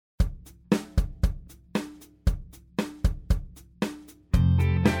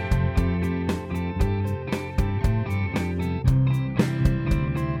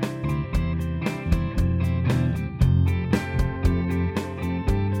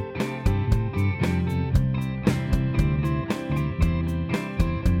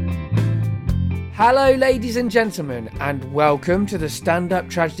Hello, ladies and gentlemen, and welcome to the Stand Up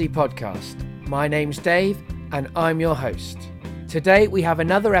Tragedy podcast. My name's Dave, and I'm your host. Today, we have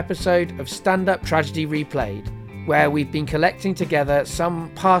another episode of Stand Up Tragedy Replayed, where we've been collecting together some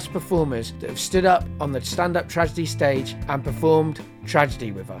past performers that have stood up on the Stand Up Tragedy stage and performed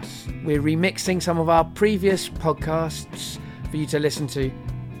tragedy with us. We're remixing some of our previous podcasts for you to listen to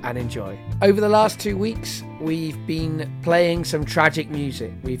and enjoy. Over the last 2 weeks, we've been playing some tragic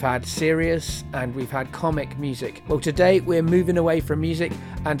music. We've had serious and we've had comic music. Well, today we're moving away from music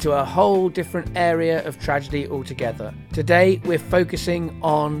and to a whole different area of tragedy altogether. Today we're focusing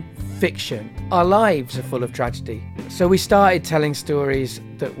on fiction. Our lives are full of tragedy. So we started telling stories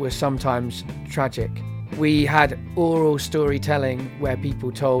that were sometimes tragic. We had oral storytelling where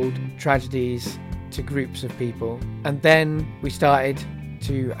people told tragedies to groups of people. And then we started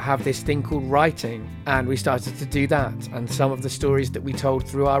to have this thing called writing, and we started to do that, and some of the stories that we told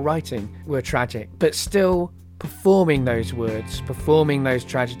through our writing were tragic, but still performing those words, performing those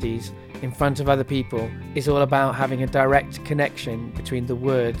tragedies in front of other people is all about having a direct connection between the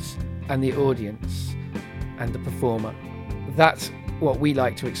words and the audience and the performer. That's what we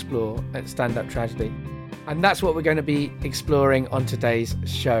like to explore at Stand Up Tragedy, and that's what we're going to be exploring on today's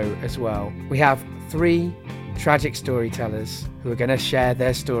show as well. We have 3 tragic storytellers who are going to share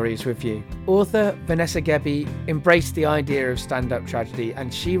their stories with you. Author Vanessa Gebbie embraced the idea of stand-up tragedy,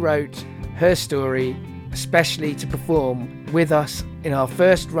 and she wrote her story especially to perform with us in our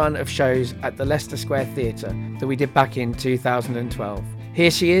first run of shows at the Leicester Square Theatre that we did back in 2012. Here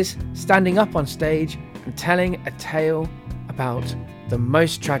she is, standing up on stage and telling a tale about the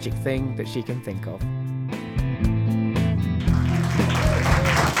most tragic thing that she can think of.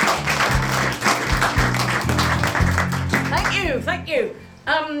 Thank you.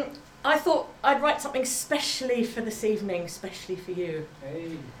 I thought I'd write something specially for this evening, especially for you.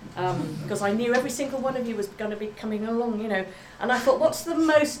 Because I knew every single one of you was going to be coming along, And I thought, what's the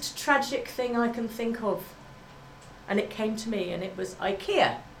most tragic thing I can think of? And it came to me, and it was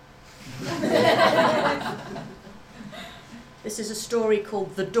IKEA. This is a story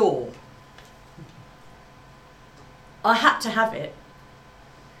called The Door. I had to have it.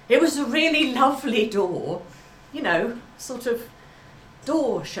 It was a really lovely door. Sort of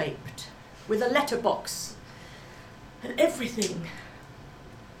door-shaped, with a letterbox and everything,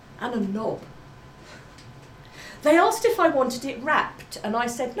 and a knob. They asked if I wanted it wrapped, and I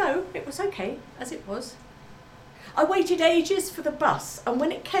said no, it was okay, as it was. I waited ages for the bus, and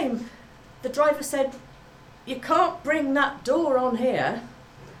when it came, the driver said, "You can't bring that door on here."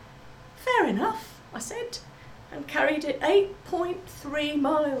 "Fair enough," I said, and carried it 8.3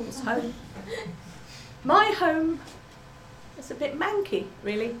 miles home. My home was a bit manky,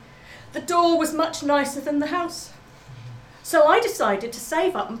 really. The door was much nicer than the house. So I decided to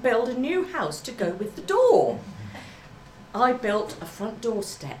save up and build a new house to go with the door. I built a front door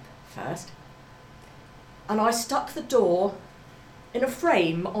step first, and I stuck the door in a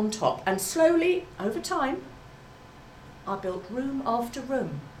frame on top, and slowly, over time, I built room after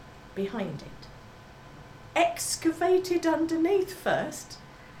room behind it. Excavated underneath first,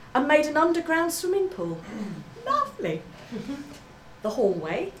 and made an underground swimming pool. Lovely. The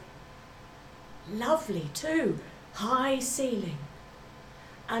hallway, lovely too. High ceiling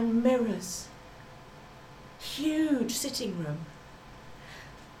and mirrors. Huge sitting room.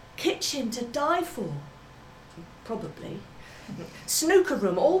 Kitchen to die for, probably. Snooker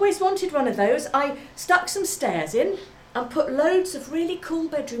room, always wanted one of those. I stuck some stairs in and put loads of really cool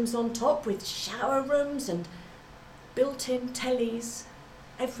bedrooms on top with shower rooms and built-in tellies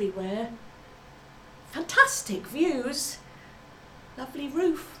everywhere. Fantastic views. Lovely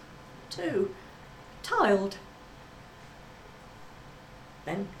roof, too. Tiled.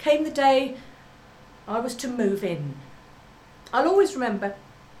 Then came the day I was to move in. I'll always remember.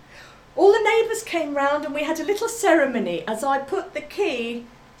 All the neighbours came round and we had a little ceremony as I put the key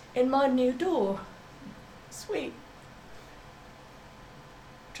in my new door. Sweet.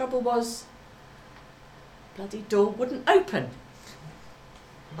 Trouble was, bloody door wouldn't open.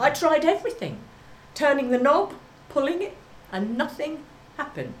 I tried everything, turning the knob, pulling it, and nothing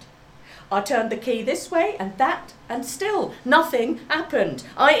happened. I turned the key this way and that, and still nothing happened.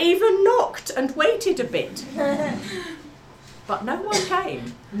 I even knocked and waited a bit. But no one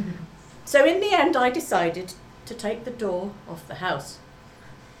came. So in the end, I decided to take the door off the house.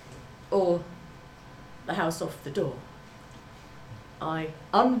 Or the house off the door. I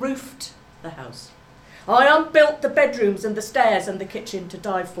unroofed the house. I unbuilt the bedrooms and the stairs and the kitchen to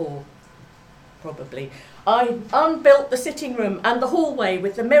die for, probably. I unbuilt the sitting room and the hallway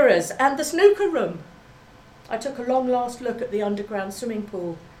with the mirrors and the snooker room. I took a long last look at the underground swimming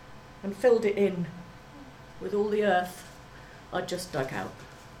pool and filled it in with all the earth I'd just dug out.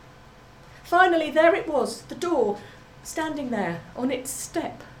 Finally, there it was, the door, standing there on its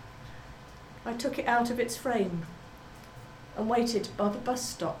step. I took it out of its frame and waited by the bus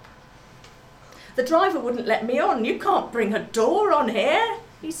stop. The driver wouldn't let me on. "You can't bring a door on here,"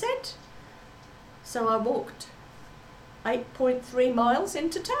 he said. So I walked 8.3 miles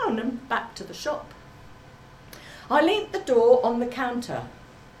into town and back to the shop. I leant the door on the counter.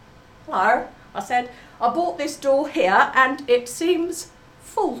 "Hello," I said. "I bought this door here and it seems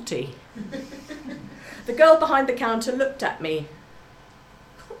faulty." The girl behind the counter looked at me.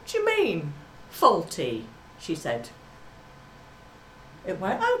 "What do you mean, faulty?" she said. "It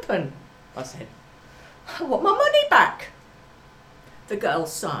won't open," I said. "I want my money back." The girl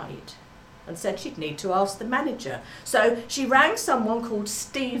sighed and said she'd need to ask the manager. So she rang someone called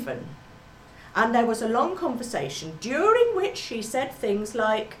Stephen, and there was a long conversation during which she said things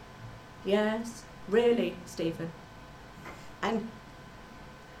like, "Yes, really, Stephen. And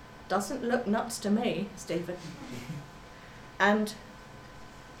doesn't look nuts to me, Stephen." And,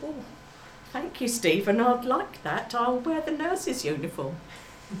 "Oh, thank you, Stephen, I'd like that. I'll wear the nurse's uniform."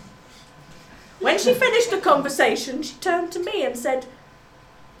 When she finished the conversation, she turned to me and said,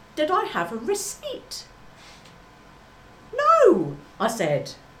 "Did I have a receipt?" "No," I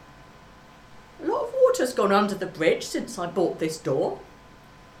said. "A lot of water's gone under the bridge since I bought this door.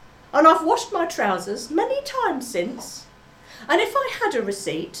 And I've washed my trousers many times since. And if I had a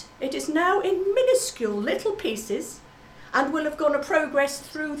receipt, it is now in minuscule little pieces and will have gone a progress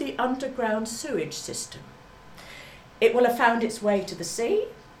through the underground sewage system. It will have found its way to the sea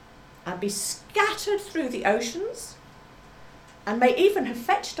and be scattered through the oceans and may even have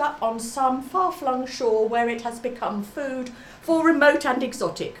fetched up on some far-flung shore where it has become food for remote and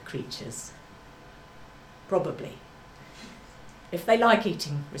exotic creatures. Probably, if they like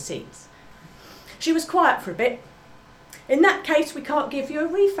eating receipts." She was quiet for a bit. "In that case, we can't give you a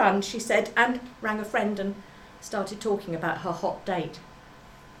refund," she said, and rang a friend and started talking about her hot date.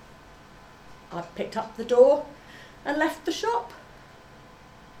 I picked up the door and left the shop.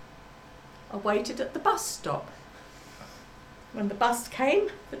 I waited at the bus stop. When the bus came,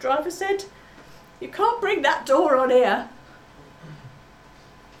 the driver said, "You can't bring that door on here."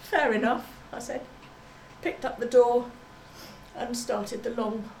 "Fair enough," I said, picked up the door and started the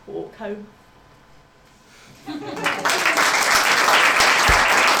long walk home.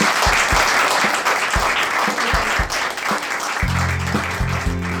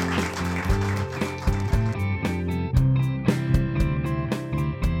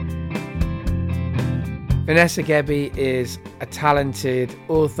 Vanessa Gebbie is a talented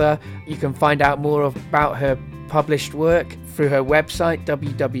author. You can find out more about her published work through her website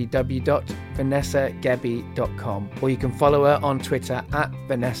www.vanessagebbie.com, or you can follow her on Twitter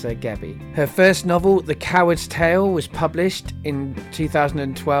 @VanessaGebbie. Her first novel, The Coward's Tale, was published in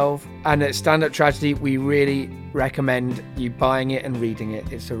 2012, and at Stand Up Tragedy we really recommend you buying it and reading it.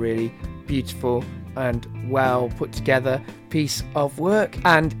 It's a really beautiful and well put together piece of work.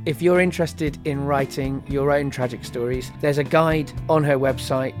 And if you're interested in writing your own tragic stories, there's a guide on her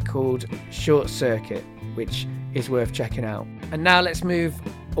website called Short Circuit, which is worth checking out. And now let's move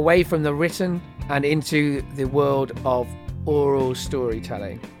away from the written and into the world of oral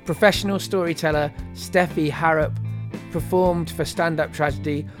storytelling. Professional storyteller Steffi Harrop performed for Stand Up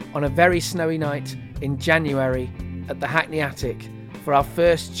Tragedy on a very snowy night in January at the Hackney Attic for our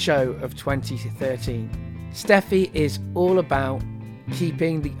first show of 2013. Steffi is all about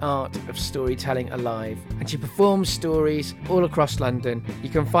keeping the art of storytelling alive, and she performs stories all across London. You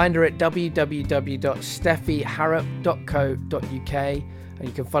can find her at www.steffiharrop.co.uk, and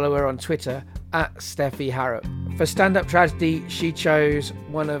you can follow her on Twitter @SteffiHarrop. For Stand Up Tragedy, she chose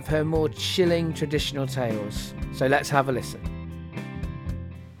one of her more chilling traditional tales. So let's have a listen.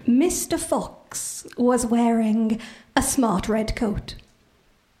 Mr. Fox was wearing a smart red coat.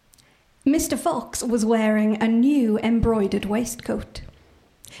 Mr. Fox was wearing a new embroidered waistcoat.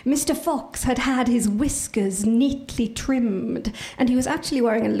 Mr. Fox had had his whiskers neatly trimmed, and he was actually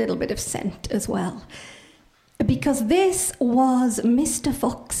wearing a little bit of scent as well, because this was Mr.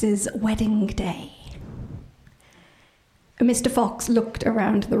 Fox's wedding day. Mr. Fox looked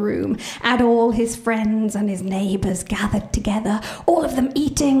around the room at all his friends and his neighbours gathered together, all of them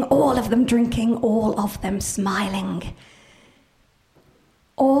eating, all of them drinking, all of them smiling.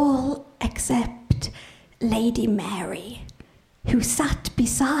 All except Lady Mary, who sat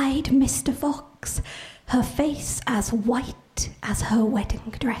beside Mr. Fox, her face as white as her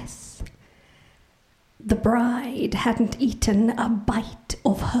wedding dress. The bride hadn't eaten a bite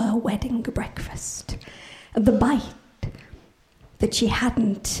of her wedding breakfast. The bite that she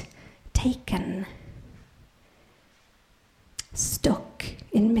hadn't taken, stuck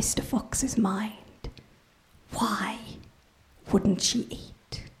in Mr. Fox's mind. Why wouldn't she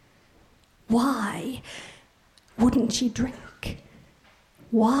eat? Why wouldn't she drink?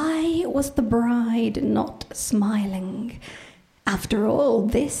 Why was the bride not smiling? After all,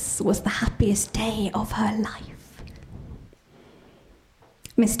 this was the happiest day of her life.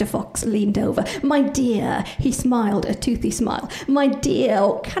 Mr. Fox leaned over. "My dear," he smiled a toothy smile. "My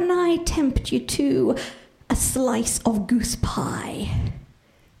dear, can I tempt you to a slice of goose pie,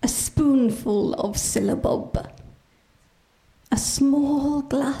 a spoonful of syllabub, a small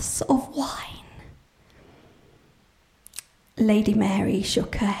glass of wine?" Lady Mary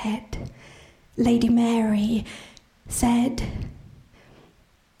shook her head. Lady Mary said,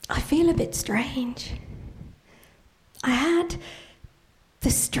 "I feel a bit strange. I had the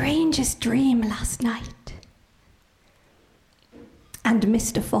strangest dream last night." And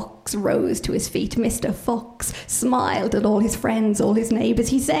Mr. Fox rose to his feet. Mr. Fox smiled at all his friends, all his neighbours.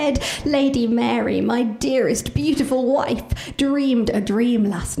 He said, "Lady Mary, my dearest, beautiful wife, dreamed a dream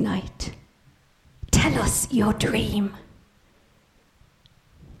last night. Tell us your dream."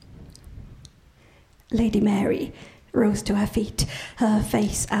 Lady Mary rose to her feet, her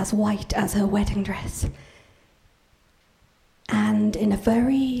face as white as her wedding dress. And in a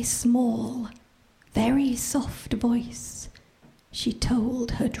very small, very soft voice, she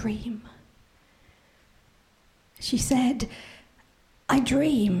told her dream. She said, I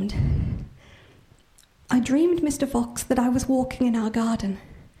dreamed, Mr. Fox, that I was walking in our garden.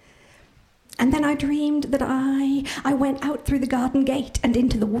 And then I dreamed that I went out through the garden gate and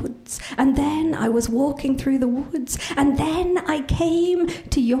into the woods. And then I was walking through the woods. And then I came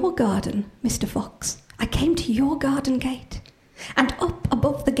to your garden, Mr. Fox. I came to your garden gate. And up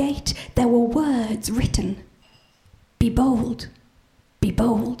above the gate there were words written. Be bold,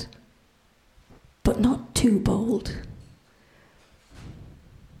 but not too bold.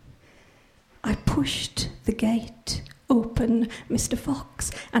 I pushed the gate open, Mr.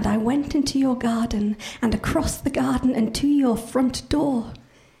 Fox, and I went into your garden and across the garden and to your front door.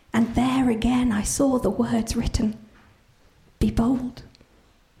 And there again I saw the words written. Be bold,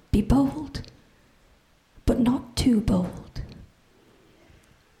 but not too bold.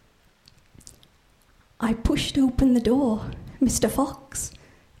 I pushed open the door, Mr. Fox,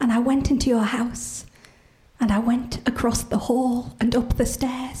 and I went into your house, and I went across the hall and up the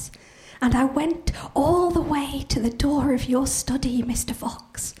stairs, and I went all the way to the door of your study, Mr.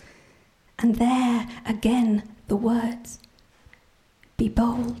 Fox, and there again the words, be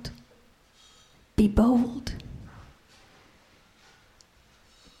bold,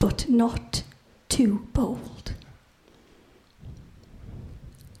 but not too bold.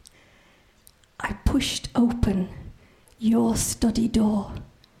 I pushed open your study door,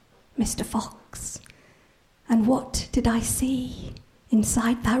 Mr. Fox, and what did I see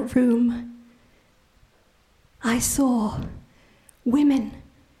inside that room? I saw women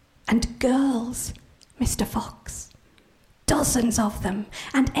and girls, Mr. Fox, dozens of them,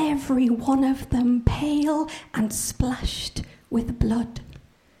 and every one of them pale and splashed with blood,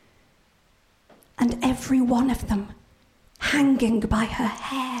 and every one of them hanging by her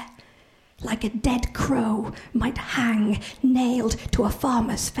hair, like a dead crow might hang nailed to a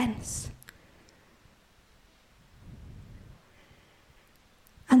farmer's fence.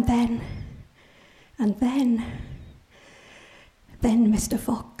 And then, Mr.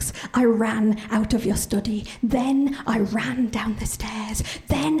 Fox, I ran out of your study. Then I ran down the stairs.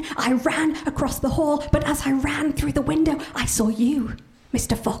 Then I ran across the hall. But as I ran through the window, I saw you,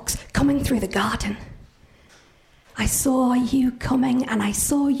 Mr. Fox, coming through the garden. I saw you coming, and I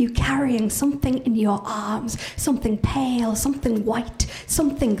saw you carrying something in your arms, something pale, something white,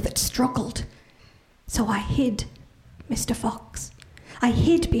 something that struggled. So I hid, Mr. Fox. I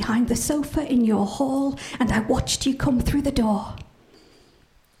hid behind the sofa in your hall, and I watched you come through the door.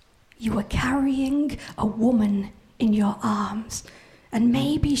 You were carrying a woman in your arms, and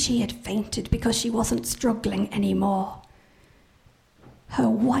maybe she had fainted because she wasn't struggling anymore. Her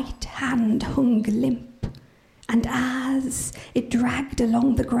white hand hung limp, and as it dragged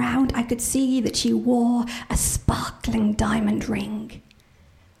along the ground, I could see that she wore a sparkling diamond ring.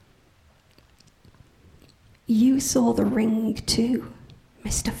 You saw the ring too,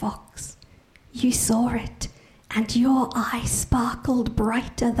 Mr. Fox. You saw it, and your eye sparkled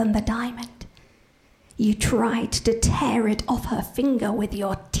brighter than the diamond. You tried to tear it off her finger with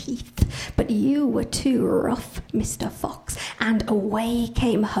your teeth, but you were too rough, Mr. Fox, and away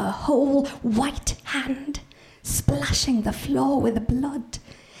came her whole white hand, splashing the floor with blood,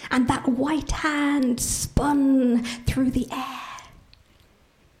 and that white hand spun through the air.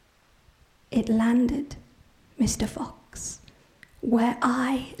 it landed, Mr. Fox, where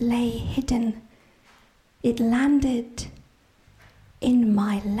I lay hidden. It landed in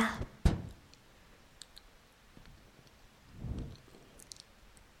my lap.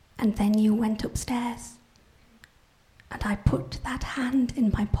 And then you went upstairs, and I put that hand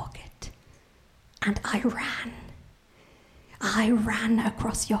in my pocket, and I ran. I ran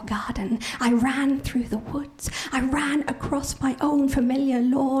across your garden. I ran through the woods. I ran across my own familiar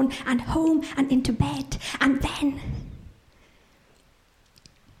lawn and home and into bed. And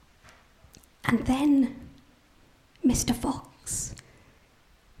then, Mr. Fox,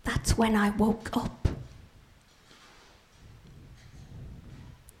 that's when I woke up.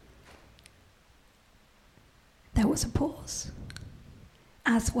 There was a pause,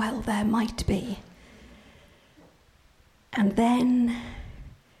 as well there might be. And then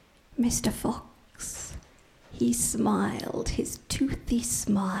Mr. Fox, he smiled his toothy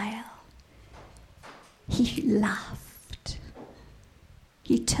smile. He laughed.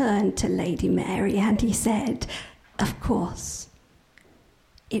 He turned to Lady Mary and he said, "Of course,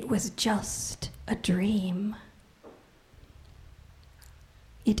 it was just a dream."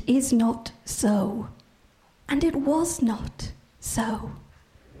 It is not so, and it was not so,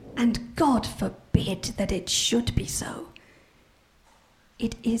 and God forbid that it should be so.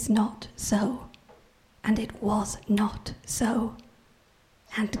 It is not so, and it was not so,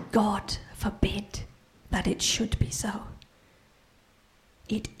 and God forbid that it should be so.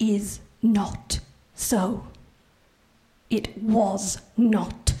 It is not so. It was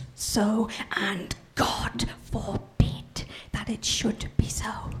not so, and God forbid that it should be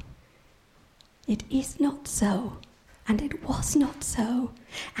so. It is not so, and it was not so,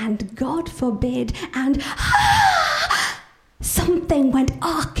 and God forbid, and something went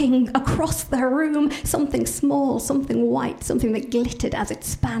arcing across the room, something small, something white, something that glittered as it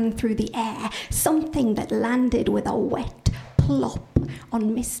span through the air, something that landed with a wet plop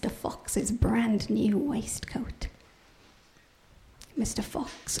on Mr. Fox's brand new waistcoat. Mr.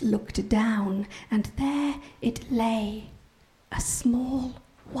 Fox looked down, and there it lay, a small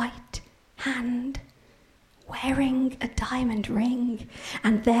white hand, wearing a diamond ring,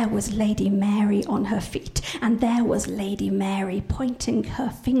 and there was Lady Mary on her feet, and there was Lady Mary pointing her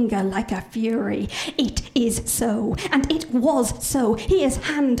finger like a fury. It is so, and it was so. Here's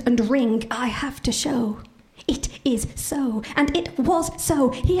hand and ring I have to show. It is so, and it was so.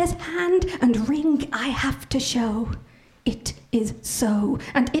 Here's hand and ring I have to show. It is so,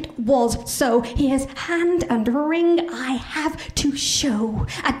 and it was so. Here's hand and ring I have to show.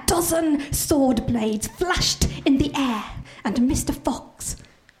 A dozen sword blades flashed in the air, and Mr. Fox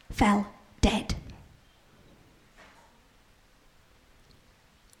fell dead.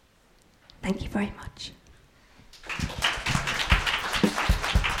 Thank you very much.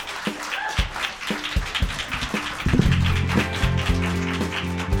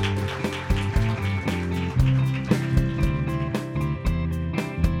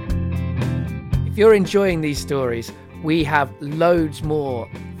 If you're enjoying these stories, we have loads more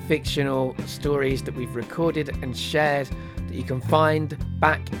fictional stories that we've recorded and shared that you can find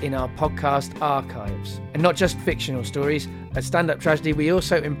back in our podcast archives. And not just fictional stories. At Stand Up Tragedy, we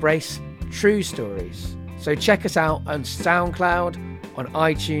also embrace true stories. So check us out on SoundCloud, on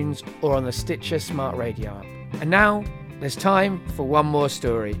iTunes, or on the Stitcher Smart Radio app. And now, there's time for one more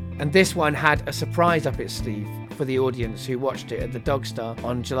story. And this one had a surprise up its sleeve for the audience who watched it at the Dog Star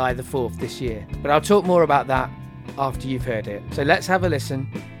on July the 4th this year. But I'll talk more about that after you've heard it. So let's have a listen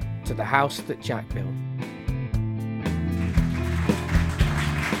to The House That Jack Built.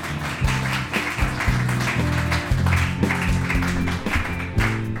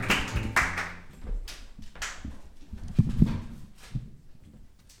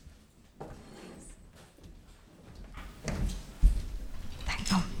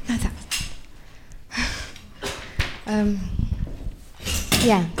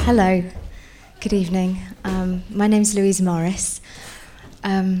 Hello, good evening. My name's Louise Morris.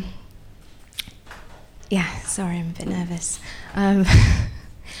 Sorry, I'm a bit nervous.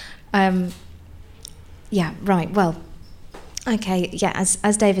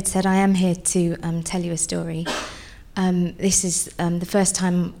 As David said, I am here to tell you a story. This is the first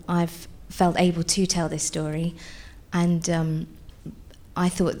time I've felt able to tell this story, and I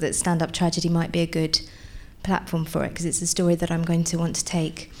thought that Stand Up Tragedy might be a good platform for it, because it's a story that I'm going to want to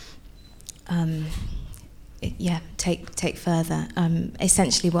take further.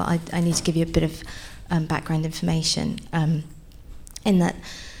 Essentially, what I need to give you a bit of background information, in that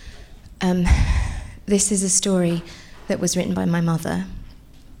this is a story that was written by my mother.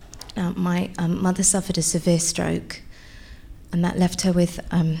 My mother suffered a severe stroke, and that left her with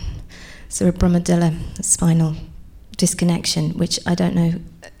cerebromedulla spinal disconnection, which I don't know.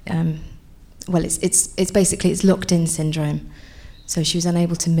 It's basically locked-in syndrome. So she was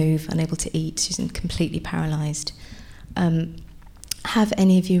unable to move, unable to eat. She's completely paralysed. Have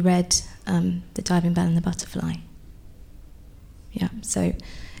any of you read The Diving Bell and the Butterfly? Yeah. So,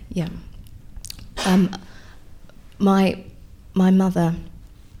 yeah. My mother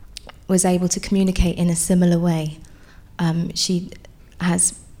was able to communicate in a similar way. She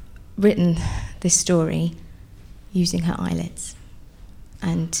has written this story using her eyelids,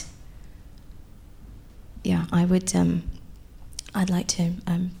 and yeah, I'd like to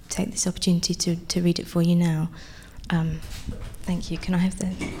take this opportunity to read it for you now. Thank you. Can I have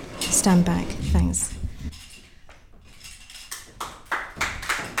the stand back? Thanks.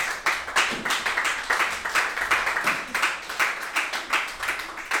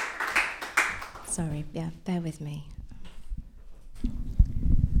 Sorry, yeah, bear with me.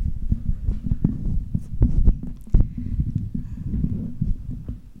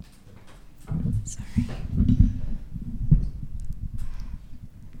 Sorry.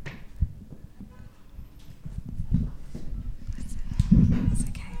 It's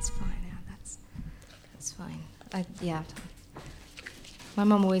okay, it's fine now, that's fine. Yeah. My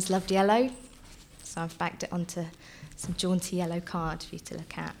mum always loved yellow, so I've backed it onto some jaunty yellow card for you to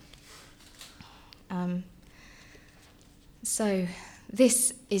look at. So,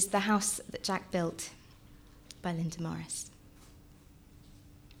 this is the house that Jack built by Linda Morris.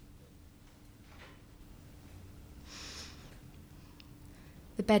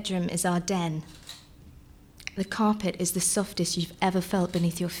 The bedroom is our den. The carpet is the softest you've ever felt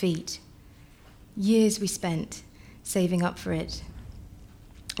beneath your feet. Years we spent saving up for it.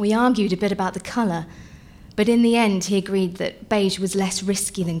 We argued a bit about the colour, but in the end he agreed that beige was less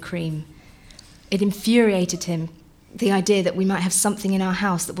risky than cream. It infuriated him, the idea that we might have something in our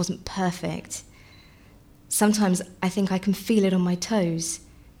house that wasn't perfect. Sometimes I think I can feel it on my toes,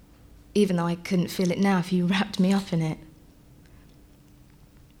 even though I couldn't feel it now if you wrapped me up in it.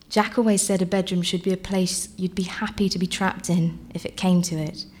 Jack always said a bedroom should be a place you'd be happy to be trapped in if it came to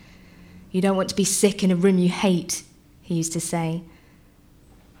it. You don't want to be sick in a room you hate, he used to say.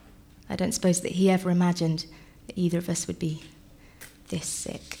 I don't suppose that he ever imagined that either of us would be this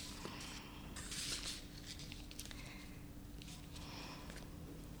sick.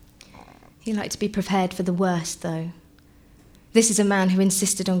 He liked to be prepared for the worst, though. This is a man who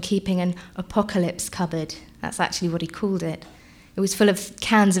insisted on keeping an apocalypse cupboard. That's actually what he called it. It was full of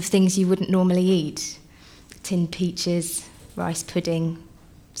cans of things you wouldn't normally eat. Tinned peaches, rice pudding,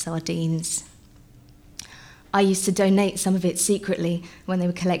 sardines. I used to donate some of it secretly when they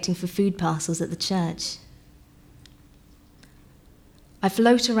were collecting for food parcels at the church. I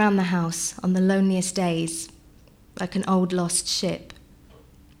float around the house on the loneliest days, like an old lost ship.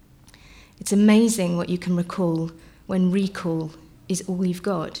 It's amazing what you can recall when recall is all you've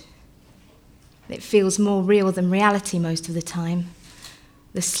got. It feels more real than reality most of the time.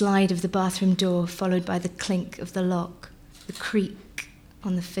 The slide of the bathroom door followed by the clink of the lock, the creak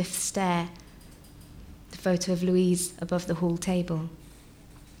on the 5th stair, the photo of Louise above the hall table.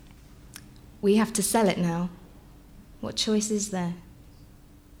 We have to sell it now. What choice is there?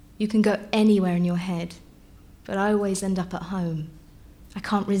 You can go anywhere in your head, but I always end up at home. I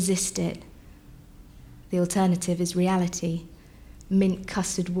can't resist it. The alternative is reality. Mint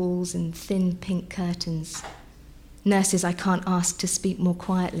custard walls and thin pink curtains. Nurses I can't ask to speak more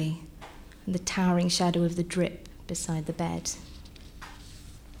quietly, and the towering shadow of the drip beside the bed.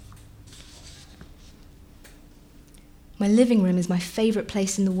 My living room is my favourite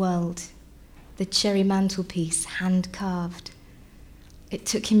place in the world. The cherry mantelpiece, hand-carved. It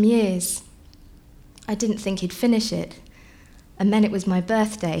took him years. I didn't think he'd finish it. And then it was my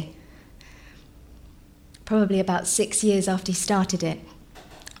birthday. Probably about 6 years after he started it.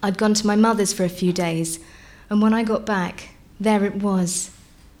 I'd gone to my mother's for a few days, and when I got back, there it was,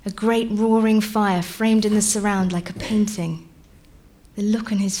 a great roaring fire framed in the surround like a painting. The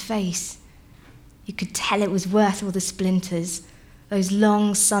look on his face, you could tell it was worth all the splinters, those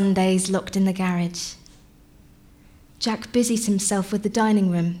long Sundays locked in the garage. Jack busied himself with the dining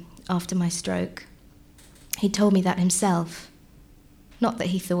room after my stroke. He told me that himself, not that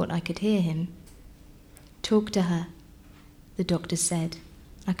he thought I could hear him. Talk to her, the doctor said.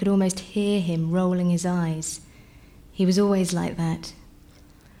 I could almost hear him rolling his eyes. He was always like that.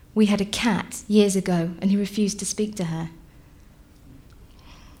 We had a cat years ago, and he refused to speak to her.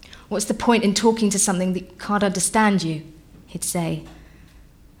 What's the point in talking to something that can't understand you? He'd say.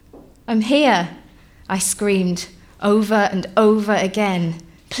 I'm here, I screamed over and over again.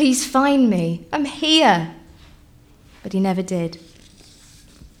 Please find me. I'm here. But he never did.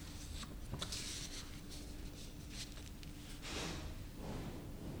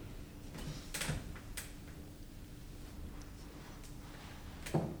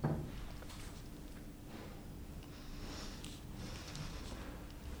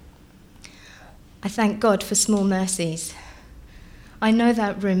 I thank God for small mercies. I know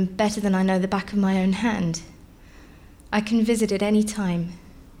that room better than I know the back of my own hand. I can visit it any time.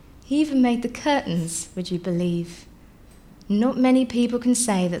 He even made the curtains, would you believe? Not many people can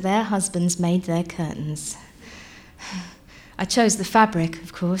say that their husbands made their curtains. I chose the fabric,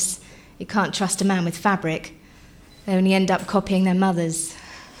 of course. You can't trust a man with fabric. They only end up copying their mothers.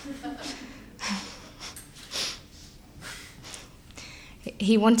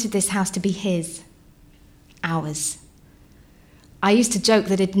 He wanted this house to be his, ours. I used to joke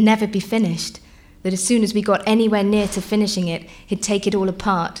that it'd never be finished, that as soon as we got anywhere near to finishing it, he'd take it all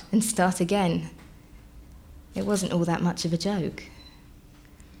apart and start again. It wasn't all that much of a joke.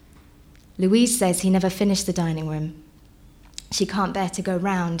 Louise says he never finished the dining room. She can't bear to go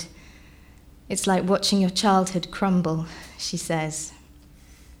round. It's like watching your childhood crumble, she says.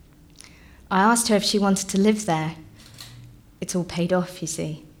 I asked her if she wanted to live there. It's all paid off, you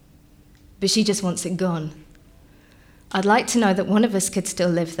see. But she just wants it gone. I'd like to know that one of us could still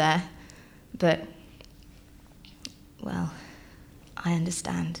live there, but, well, I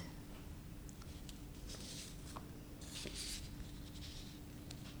understand.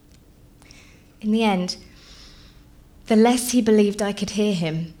 In the end, the less he believed I could hear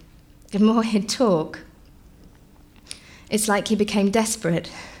him, the more he'd talk. It's like he became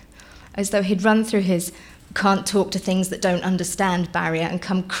desperate, as though he'd run through his can't talk to things that don't understand barrier and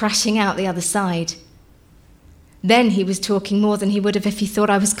come crashing out the other side. Then he was talking more than he would have if he thought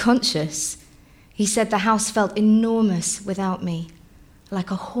I was conscious. He said the house felt enormous without me,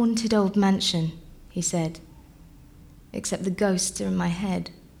 like a haunted old mansion, he said, except the ghosts are in my head.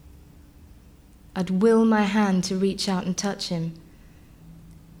 I'd will my hand to reach out and touch him,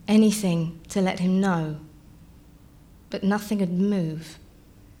 anything to let him know. But nothing would move.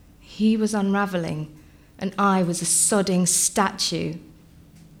 He was unravelling, and I was a sodding statue.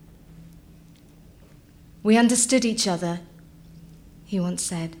 We understood each other, he once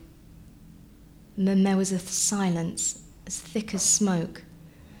said. And then there was a silence as thick as smoke.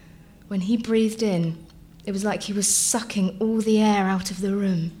 When he breathed in, it was like he was sucking all the air out of the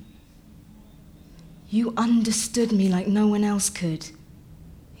room. You understood me like no one else could,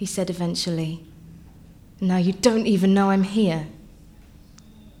 he said eventually. Now you don't even know I'm here.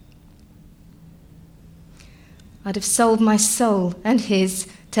 I'd have sold my soul and his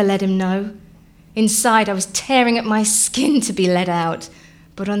to let him know. Inside, I was tearing at my skin to be let out,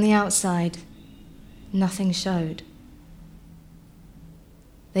 but on the outside, nothing showed.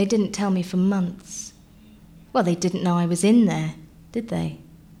 They didn't tell me for months. Well, they didn't know I was in there, did they?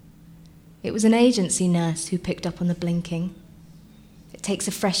 It was an agency nurse who picked up on the blinking. It takes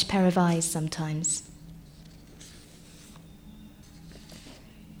a fresh pair of eyes sometimes.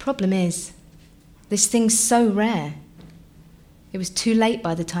 Problem is, this thing's so rare. It was too late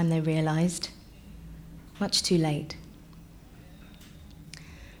by the time they realised. Much too late.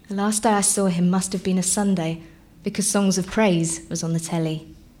 The last day I saw him must have been a Sunday, because Songs of Praise was on the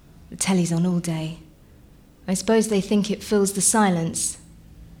telly. The telly's on all day. I suppose they think it fills the silence.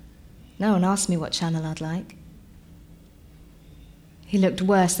 No one asked me what channel I'd like. He looked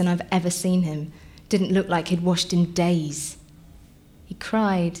worse than I've ever seen him. Didn't look like he'd washed in days. He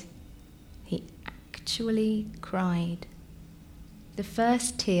cried. He actually cried. The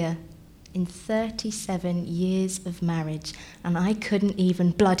first tear in 37 years of marriage, and I couldn't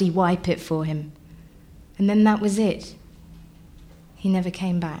even bloody wipe it for him. And then that was it. He never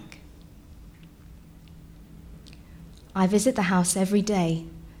came back. I visit the house every day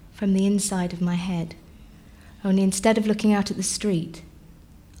from the inside of my head. Only instead of looking out at the street,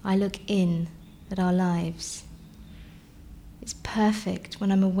 I look in at our lives. It's perfect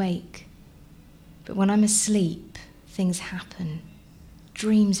when I'm awake, but when I'm asleep, things happen.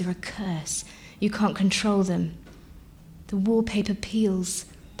 Dreams are a curse. You can't control them. The wallpaper peels,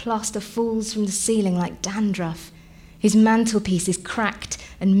 plaster falls from the ceiling like dandruff. His mantelpiece is cracked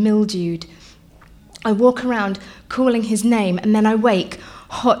and mildewed. I walk around calling his name, and then I wake,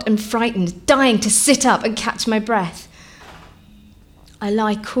 hot and frightened, dying to sit up and catch my breath. I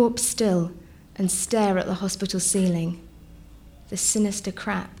lie corpse still and stare at the hospital ceiling, the sinister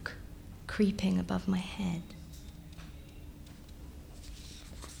crack creeping above my head.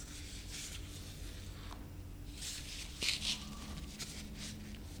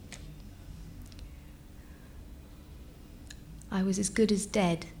 I was as good as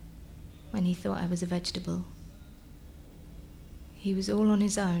dead when he thought I was a vegetable. He was all on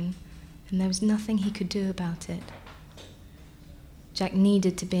his own, and there was nothing he could do about it. Jack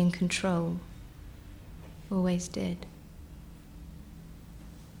needed to be in control. Always did.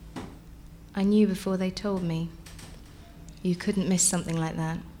 I knew before they told me. You couldn't miss something like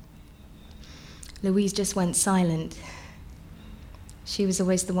that. Louise just went silent. She was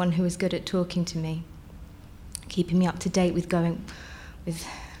always the one who was good at talking to me, keeping me up to date with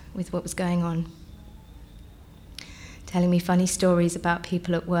what was going on, telling me funny stories about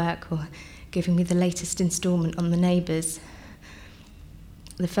people at work or giving me the latest instalment on The Neighbours.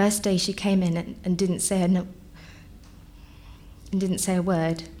 The first day she came in and didn't say a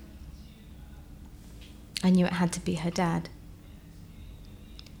word, I knew it had to be her dad.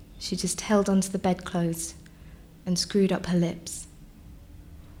 She just held onto the bedclothes and screwed up her lips.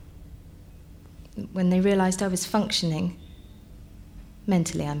 When they realised I was functioning,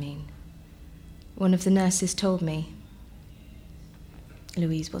 mentally I mean, one of the nurses told me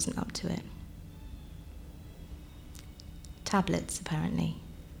Louise wasn't up to it. Tablets, apparently.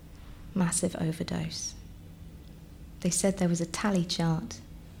 Massive overdose. They said there was a tally chart,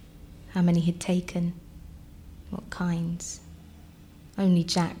 how many he'd taken, what kinds. Only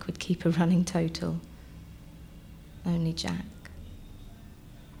Jack would keep a running total. Only Jack.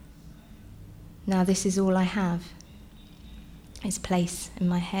 Now this is all I have. His place in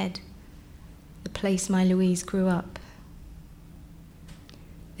my head. The place my Louise grew up.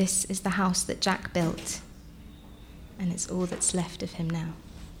 This is the house that Jack built, and it's all that's left of him now.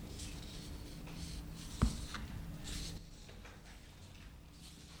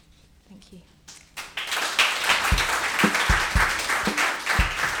 Thank you.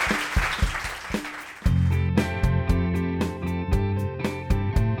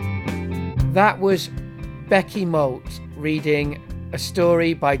 That was Becky Molt reading a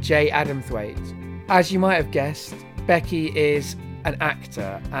story by J. Adamthwaite. As you might have guessed, Becky is an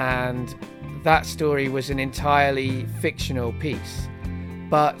actor, and that story was an entirely fictional piece.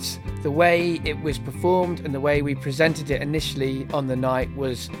 But the way it was performed and the way we presented it initially on the night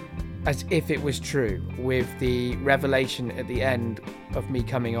was as if it was true, with the revelation at the end of me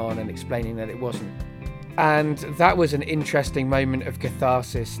coming on and explaining that it wasn't. And that was an interesting moment of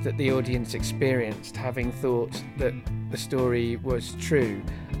catharsis that the audience experienced, having thought that the story was true.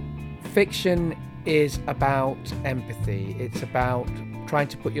 Fiction is about empathy. It's about trying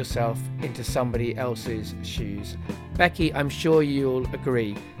to put yourself into somebody else's shoes. Becky, I'm sure you'll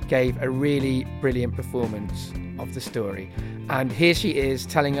agree, gave a really brilliant performance of the story. And here she is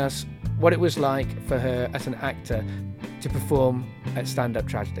telling us what it was like for her as an actor to perform at Stand Up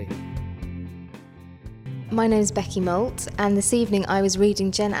Tragedy. My name's Becky Molt, and this evening I was reading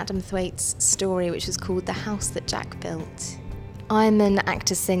Jen Adamthwaite's story, which was called The House That Jack Built. I'm an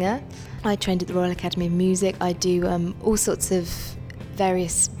actor-singer. I trained at the Royal Academy of Music. I do all sorts of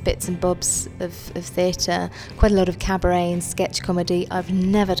various bits and bobs of theatre, quite a lot of cabaret and sketch comedy. I've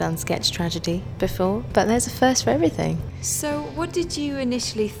never done sketch tragedy before, but there's a first for everything. So what did you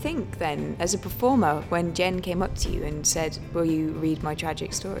initially think then as a performer when Jen came up to you and said, will you read my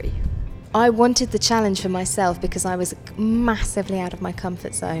tragic story? I wanted the challenge for myself because I was massively out of my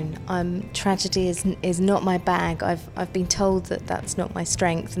comfort zone. Tragedy is not my bag. I've been told that that's not my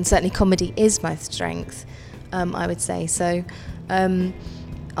strength, and certainly comedy is my strength, I would say. So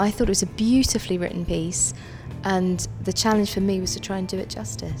I thought it was a beautifully written piece, and the challenge for me was to try and do it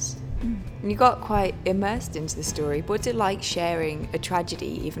justice. You got quite immersed into the story. What's it like sharing a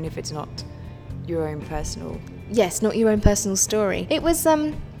tragedy, even if it's not your own personal? Yes, not your own personal story. It was...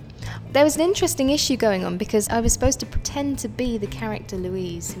 There was an interesting issue going on because I was supposed to pretend to be the character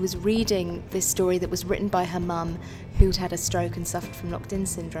Louise, who was reading this story that was written by her mum, who'd had a stroke and suffered from locked-in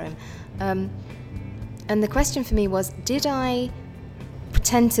syndrome. And the question for me was, did I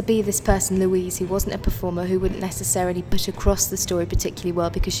pretend to be this person, Louise, who wasn't a performer, who wouldn't necessarily put across the story particularly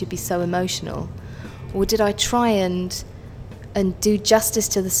well because she'd be so emotional? Or did I try and do justice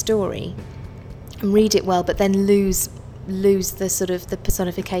to the story and read it well, but then lose the sort of the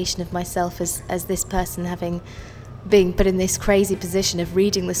personification of myself as this person being put in this crazy position of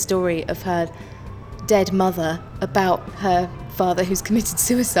reading the story of her dead mother about her father who's committed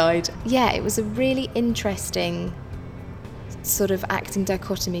suicide. Yeah, it was a really interesting sort of acting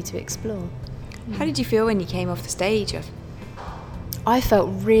dichotomy to explore. How did you feel when you came off the stage? I felt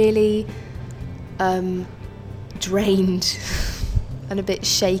really drained and a bit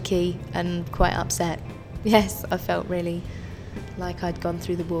shaky and quite upset. Yes, I felt really like I'd gone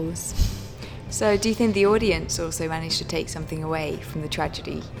through the wars. So do you think the audience also managed to take something away from the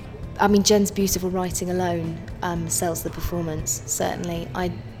tragedy? I mean, Jen's beautiful writing alone sells the performance, certainly.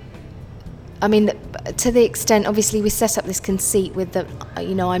 I mean, to the extent, obviously, we set up this conceit with that,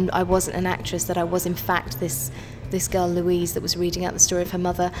 I wasn't an actress, that I was in fact this this girl Louise that was reading out the story of her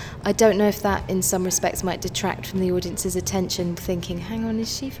mother. I don't know if that in some respects might detract from the audience's attention, thinking, hang on,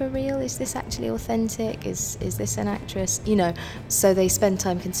 is she for real? Is this actually authentic? Is this an actress? You know, so they spend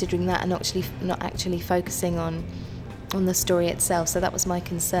time considering that and actually not actually focusing on the story itself. So that was my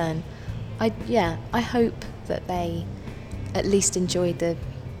concern. I hope that they at least enjoyed the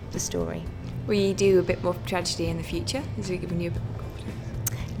story. Will you do a bit more tragedy in the future? Has it given you a bit more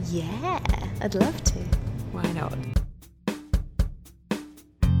confidence? Yeah, I'd love to. Why not?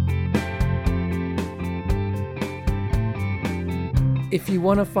 If you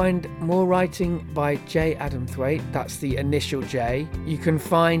want to find more writing by J. Adamthwaite, that's the initial J, you can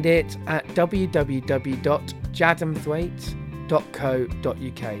find it at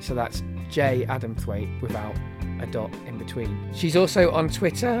www.jadamthwaite.co.uk. So that's J. Adamthwaite without a dot in between. She's also on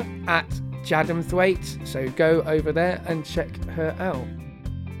Twitter at Jadamthwaite, so go over there and check her out.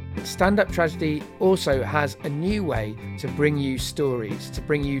 Stand Up Tragedy also has a new way to bring you stories, to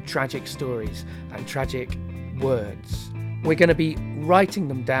bring you tragic stories and tragic words. We're going to be writing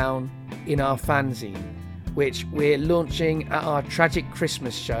them down in our fanzine, which we're launching at our Tragic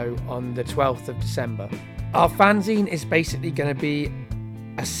Christmas show on the 12th of December. Our fanzine is basically going to be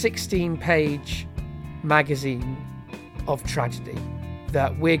a 16-page magazine of tragedy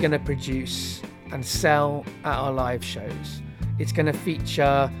that we're going to produce and sell at our live shows. It's going to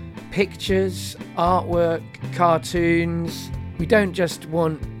feature pictures, artwork, cartoons. We don't just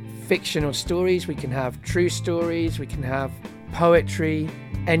want fictional stories, we can have true stories, we can have poetry,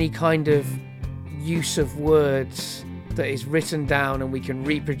 any kind of use of words that is written down and we can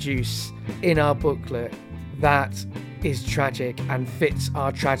reproduce in our booklet that is tragic and fits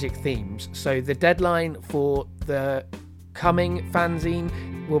our tragic themes. So the deadline for the coming fanzine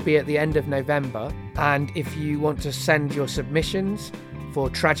will be at the end of November, and if you want to send your submissions for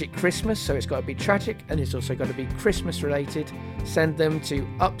Tragic Christmas, so it's got to be tragic and it's also got to be Christmas related, send them to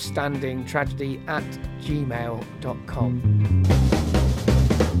upstandingtragedy@gmail.com.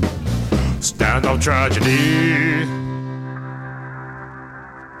 Stand Up Tragedy.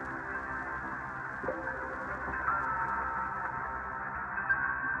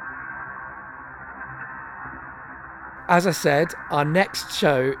 As I said, our next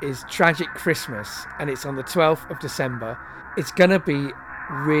show is Tragic Christmas and it's on the 12th of December. It's going to be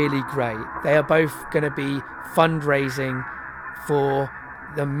really great. They are both going to be fundraising for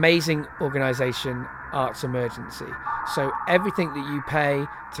the amazing organisation Arts Emergency. So everything that you pay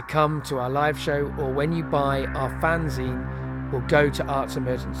to come to our live show or when you buy our fanzine will go to Arts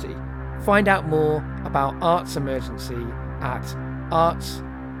Emergency. Find out more about Arts Emergency at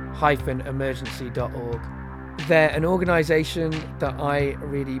arts-emergency.org. They're an organisation that I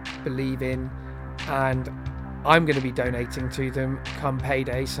really believe in, and I'm going to be donating to them come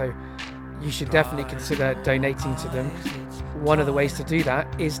payday, so you should definitely consider donating to them. One of the ways to do that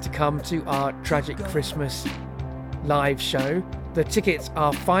is to come to our Tragic Christmas live show. The tickets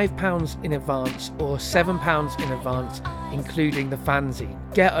are £5 in advance or £7 in advance, including the fanzine.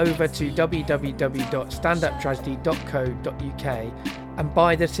 Get over to www.standuptragedy.co.uk and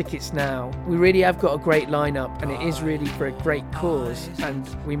buy the tickets now. We really have got a great lineup and it is really for a great cause, and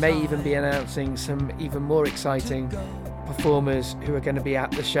we may even be announcing some even more exciting performers who are going to be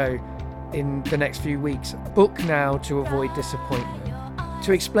at the show in the next few weeks. Book now to avoid disappointment.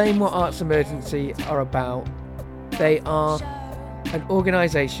 To explain what Arts Emergency are about, they are an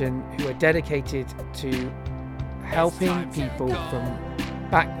organisation who are dedicated to helping people from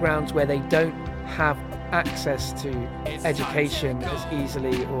backgrounds where they don't have access to education as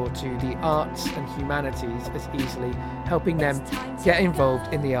easily or to the arts and humanities as easily, helping them get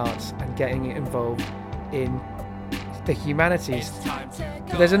involved in the arts and getting involved in the humanities.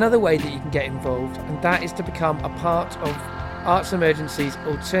 But there's another way that you can get involved, and that is to become a part of Arts Emergency's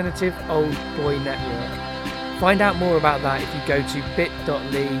alternative old boy network. Find out more about that if you go to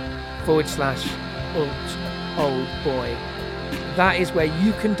bit.ly/alt-old-boy. That is where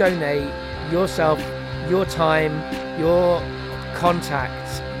you can donate yourself, your time, your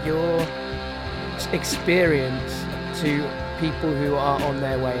contacts, your experience to people who are on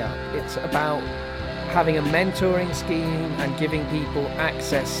their way up. It's about having a mentoring scheme and giving people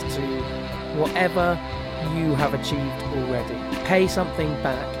access to whatever you have achieved already. Pay something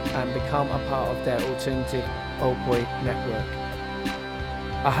back and become a part of their alternative old boy network.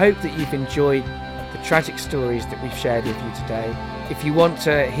 I hope that you've enjoyed the tragic stories that we've shared with you today. If you want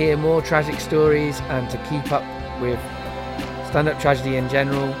to hear more tragic stories and to keep up with stand-up tragedy in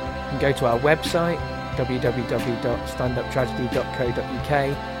general, you can go to our website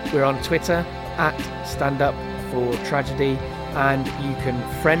www.standuptragedy.co.uk. We're on Twitter @standupfortragedy, and you can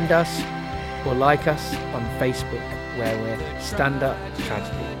friend us or like us on Facebook, where we're Stand Up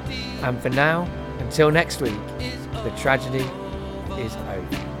Tragedy. And for now, until next week, the tragedy is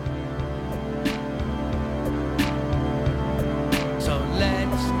over. So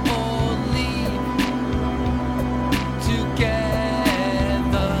let's all leave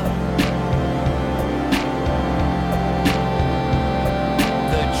together.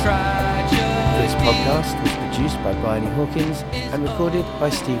 The tragedy. This podcast was produced by Bryony Hawkins and recorded by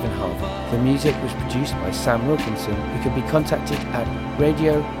Stephen Harvey. The music was produced by Sam Wilkinson, who can be contacted at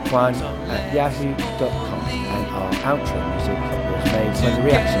radio1@yahoo.com, and our outro music was made by The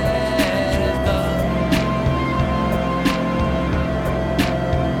Reaction.